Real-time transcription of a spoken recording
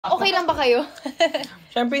Okay lang ba kayo?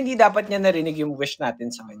 Siyempre, hindi dapat niya narinig yung wish natin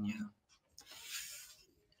sa kanya.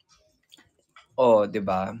 Oh, di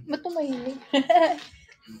ba? Ba't tumahimik?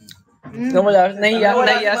 Nawala, nahiya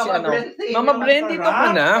si ano. Mama Brent, dito ka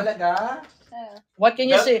na. What can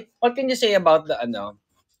you say about the ano?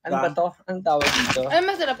 Ano ba to? Anong tawag dito? Ano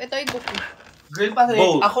masarap? Ito yung cookie. Girl, pa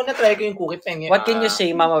ako na-try ko yung cookie penge. What can you say,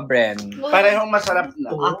 Mama Bren? Parehong masarap na.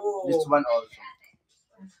 This one also.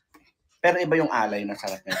 Pero iba yung alay na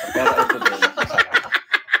sarap nito. Pero ito din, masarap.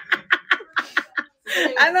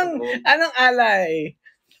 Anong alay?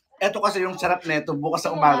 Ito kasi yung sarap nito, bukas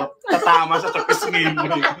sa umaga, tatama siya sa pisngi mo.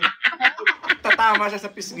 Tatama siya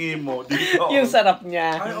sa pisngi mo. Dito. Yung sarap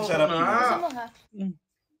niya. Yung sarap niya. Gusto mo ha?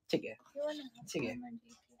 Sige. Sige.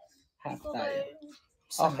 Half tayo.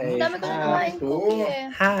 Okay. Dami ko na kumain cookie eh.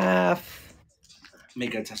 Half.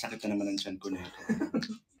 May God, sasakit na naman ang tiyan ko nito.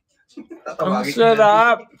 Ang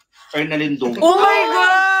sarap. Ernalindong. Oh my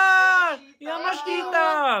God! Yamashita!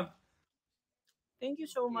 Thank you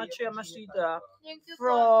so much, Yamashita. Thank you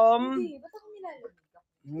From... Ba't ako nilalagay?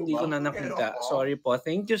 Hindi ko na nakita. Sorry po.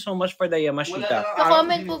 Thank you so much for the Yamashita.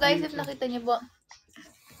 Pa-comment po guys if nakita niyo po.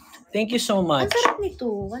 Thank you so Ang much. sarap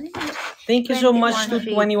nito. Thank you so much to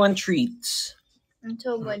 21 Treats. Ang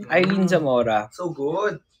so good. Eileen Zamora. So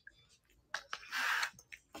good.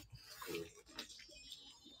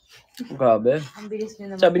 Grabe. Ang bilis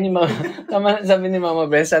niyo naman. Sabi ni Mama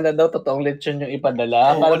Ben, sana daw totoong lechon yung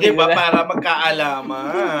ipadala. Oo, di ba? Para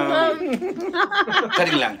magkaalaman.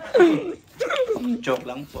 Sari lang. Joke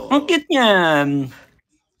lang po. Ang cute niyan.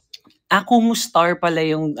 Kumu star pala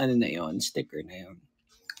yung ano na yon, sticker na yon.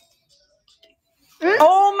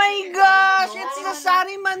 Oh my gosh! It's a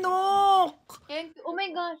sari manok! Oh my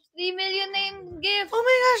gosh, 3 million na yung gift. Oh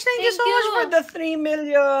my gosh, thank you so much for the 3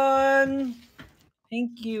 million.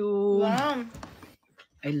 Thank you. Wow.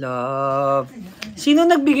 I love. Sino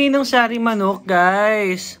nagbigay ng sari manok,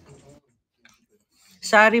 guys?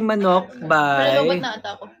 Sari manok by... Pero na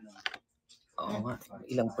ata ako. Oo nga.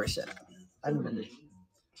 Ilang percent? Ano ba?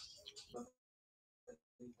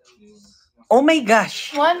 Oh my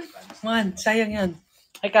gosh! One. Sayang yan.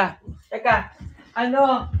 Teka.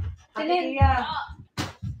 Ano?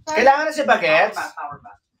 Kailangan na si Bagets?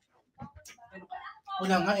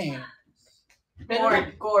 Wala nga eh.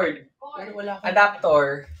 Cord.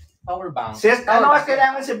 Adapter. Power bank. Sis, ano mas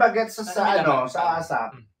kailangan si Bagets sa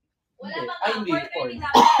ASAP? Wala pa Ay, hindi.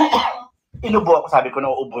 Inubo ako, sabi ko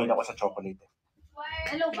na uubuhin ako sa chocolate.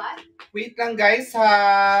 Hello ba? Wait lang guys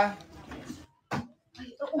ha.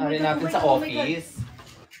 Sabi natin sa office.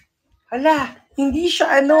 Hala, hindi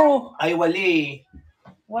siya ano. Ay, wali.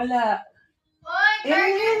 Wala.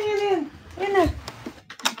 Yan.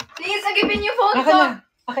 Please, agipin yung phone Akin ko. na.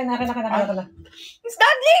 Akin na.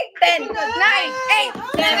 Stanley! 10, 9,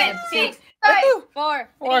 8, 7, 6, 5, 4,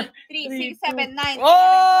 3, 6, 7, 9, 11, 12.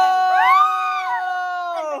 Oh!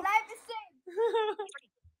 Life is same.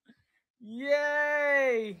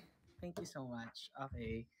 Yay! Thank you so much.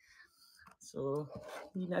 Okay. So,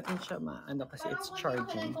 hindi natin siya maano kasi it's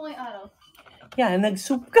charging. Ko ngayong araw. Yeah,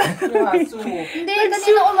 nag-soup ka. Hindi,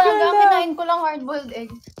 kanina umaga, kinain ko lang hard-boiled egg.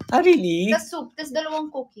 Really? Tas soup, tas 2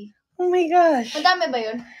 cookie. Oh my gosh. Madami ba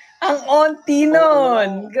yun? Ang onti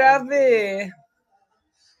nun. Grabe.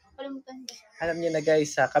 Kalimutan ko. Alam niyo na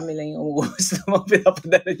guys, kami lang yung umuubos na mga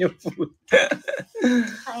pinapadala yung food.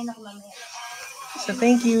 Kain ako mamaya. So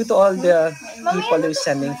thank you to all the people who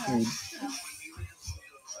sending food.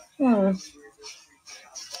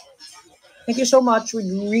 Thank you so much. We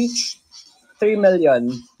reached 3 million.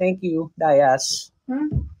 Thank you, Dayas.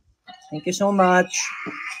 Thank you so much.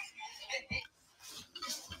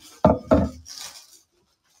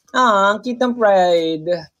 Ang cute ng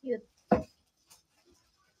Pride. Cute.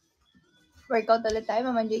 Workout ulit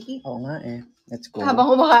tayo, Mama Jakey. Oo nga eh. Let's go.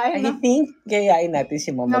 Habang kumakain, I no? think gayain natin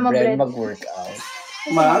si Mama Bren mag-workout.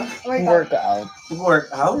 Workout?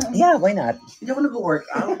 Workout? Yeah, why not? Hindi ako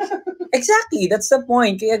nag-workout. Exactly, that's the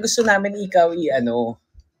point. Kaya gusto namin ikaw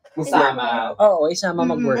Masama. Oo, isama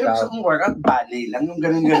mag-workout. Gusto kong workout, ballet lang. Yung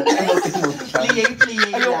ganun-ganun. Plie.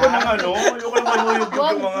 Ayoko nang ayoko nang mayuyog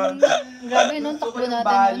yung mga... Grabe nun, takbo natin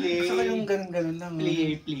ballet. Saka yung ganun-ganun lang.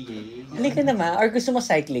 Plie. Halika naman. Or gusto mo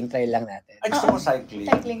cycling? Try lang natin. Ay, gusto mo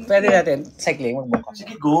cycling. Pwede natin. Cycling, mag-workout.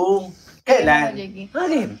 Sige, go. Kailan?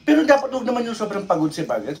 Halin. Pero dapat huwag naman yung sobrang pagod si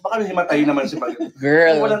Bagets. Baka himatayin naman si Bagets.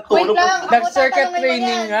 Girl. Walang Wait tulog. lang. Nag-circuit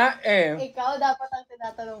training nga eh. Ikaw dapat ang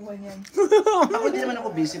tinatanong mo niyan. Ako hindi naman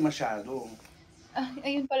ako busy masyado.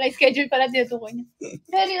 Ayun pala, schedule pala dito ko niya.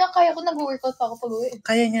 Dahil lang kaya ko nag-workout pa ako pag-uwi.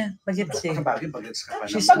 Kaya niya. Bagets eh. Kabagay, Bagets ka pa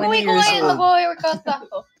She's naman. Pag-uwi ko ngayon, mag-workout pa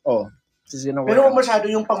ako. Oh. Pero Pero masyado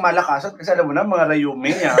yung pangmalakasan kasi alam mo na, mga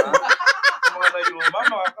rayume niya. Mga rayuma,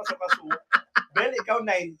 mga ikaw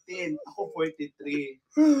 19, ako 43.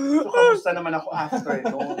 So, kamusta naman ako after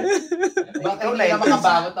noon? Bakit hindi na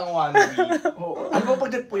makabangot ng 1 week? Oo. Ano ba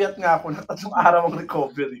pag nagpuyat nga ako na 3 araw ang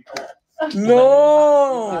recovery ko? No!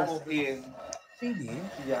 As in. Really?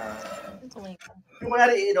 Yeah. Yung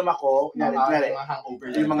kunwari iinom ako, kunwari,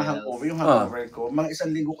 yung mga hangover ko, mga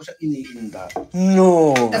 1 linggo ko siya iniinda. No!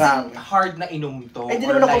 Kasi hard na inom to. Eh, hindi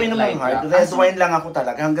naman ako uminom ng hard. Red wine lang ako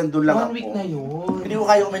talaga. Hanggang doon lang 1 ako. week na yun. Hindi ko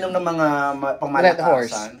kaya uminom ng mga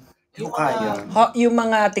pangmalakasan. Hindi ko kaya. Yung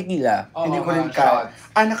mga tequila. Hindi ko rin kaya.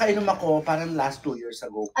 Nakainom ako parang last 2 years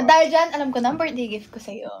ago. Dahil dyan, alam ko na, birthday gift ko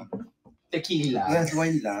sa'yo. Tequila. Red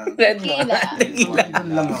wine lang. Tequila. Tequila. Doon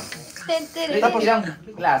lang ako. Tapos ilang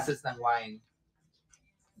glasses ng wine?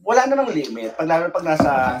 Wala namang limit. Lalo pag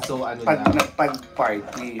nasa So, ano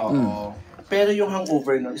pag-party. Oo. Pero yung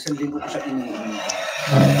hangover nun, 1 linggo ko siya iniinom.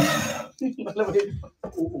 Alam mo yun?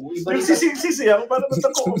 Oo. Nagsisisi ako para ba't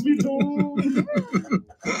ako uminom.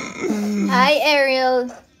 Hi, Ariel.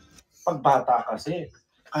 Pagbata kasi.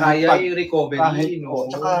 Kaya yung recovery, kahit no?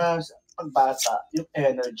 Tsaka pagbata, yung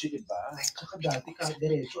energy iba. Tsaka dati ka,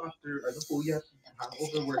 diretso after, puyat,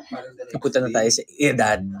 overwork, parang diretso. Napunta na tayo sa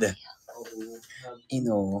edad.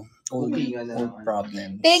 Oo. Old na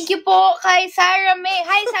problem. Thank you po kay Sarah May.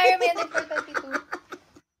 Hi, Sarah May.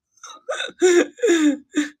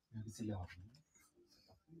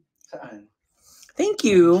 Saan? Thank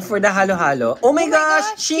you for the halo-halo. Oh my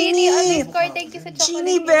gosh, Chini! _ thank you sa chocolate.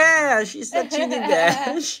 Chini Besh! Is that Chini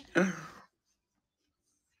Besh?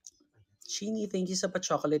 Chini, thank you sa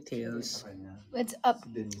pa-chocolate hills. What's up?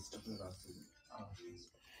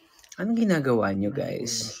 Anong ginagawa nyo,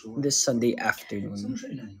 guys? This Sunday afternoon.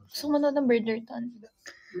 Sumunod ng Bridgerton.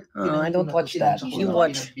 I don't watch that.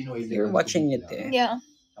 You're watching it eh. Yeah.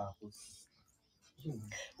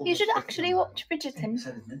 You should actually watch Bridgerton.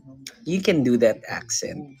 You can do that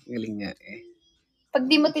accent. Galing nga eh. Pag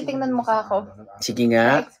di mo titingnan mukha ko, Sige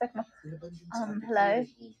nga. expect mo. Hello?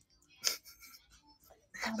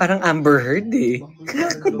 Parang Amber Heard eh.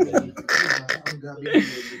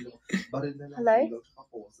 Hello?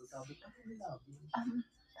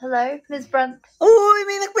 Hello? Miss Brunt? Uy,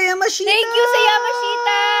 may nagpa-Yamashita! Thank you sa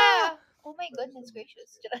Yamashita! Oh my goodness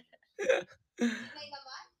gracious.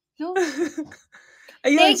 No.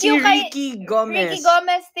 Ayun, Thank si you kay Ricky Gomez. Ricky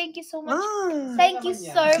Gomez, thank you so much. Thank you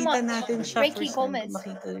so Makita much. natin siya Ricky first time Gomez. ko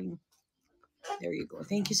makita rin. There you go.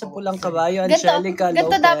 Thank you sa pulang kabayo, Ganto Angelica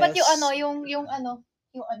Lopez. dapat yung ano.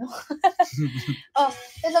 Oh,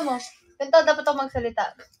 tignan mo. Ganto dapat ako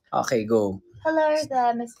magsalita. Okay, go. Hello, the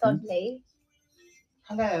Miss Tonley.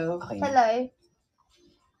 Hello. Okay. Hello.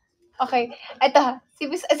 Okay. Ito ha.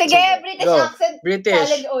 Sige, British Go. accent. British.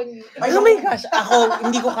 Challenge only. Oh my gosh, ako,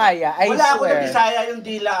 hindi ko kaya. I Wala ako swear. ng Bisaya yung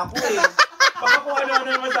dila ako eh. Baka kung ano-ano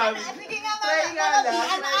yung masabi. Sige nga Try nga lang.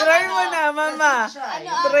 Try mo na, mama.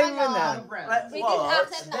 Try mo na. British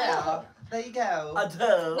accent na ano. There you go.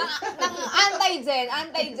 Nang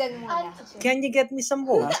anti-gen muna. Can you get me some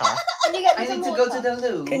water? Can you get me I some need to go to water? the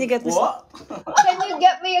loo. Can you get me some... What? Can you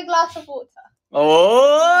get me a glass of water?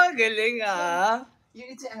 Oh, galing ah. You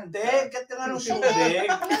need to end. Hindi, kat ka nga nung tubig.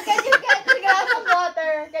 Can you get me a glass of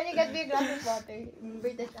water? Can you get me a glass of water?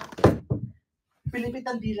 British accent. Pilipit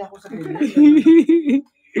ang dila ko sa Pilipinas.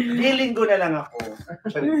 Feeling ko na lang ako.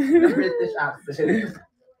 British accent.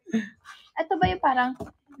 Ito ba yung parang,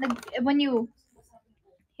 when you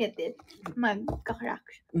hit it, magka-crack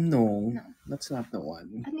siya? No, that's not the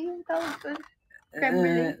one. Ano yung tawag ko? Creme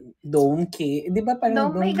brulee? Dome cake. Di ba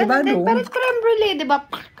parang May dome? Di ba ganun din. dome? Parang creme brulee, di ba?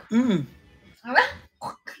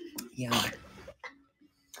 Yeah.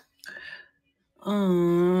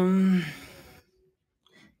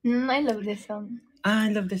 I love this song. I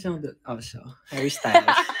love the song also. Harry Styles.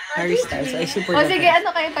 Harry Styles. I super O love sige, it. ano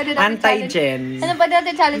kayo pa din natin challenge? Anti-gen. Ano pa din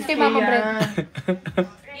natin challenge kay Mama Brent?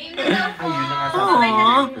 Ayun na nga sa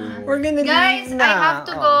Aww, we're gonna Guys, leave na. I have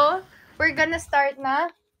to go. We're gonna start na.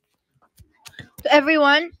 To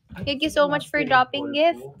everyone, thank you so much for dropping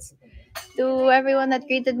gifts. To everyone that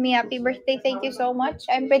greeted me, happy birthday. Thank you so much.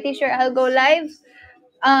 I'm pretty sure I'll go live.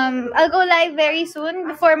 I'll go live very soon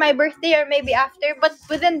before my birthday or maybe after, but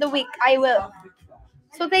within the week I will.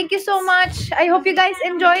 So thank you so much. I hope you guys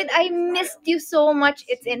enjoyed. I missed you so much.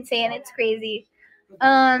 It's insane. It's crazy.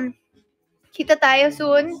 Kita tayo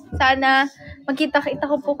soon. Sana magkita-kita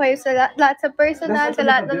ko po kayo sa lahat sa personal, sa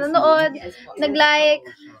lahat na nanonood, nag-like,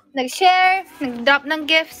 nag-share, nag-drop ng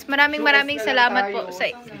gifts. Maraming salamat po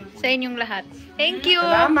sa inyong lahat. Thank you.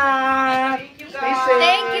 Salamat. Stay safe.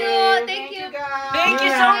 Thank you. Thank you. Thank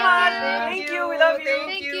you so much. Thank you. We love you.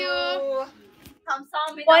 Thank you.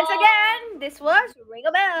 Once again, this was Ring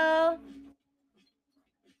a Bell.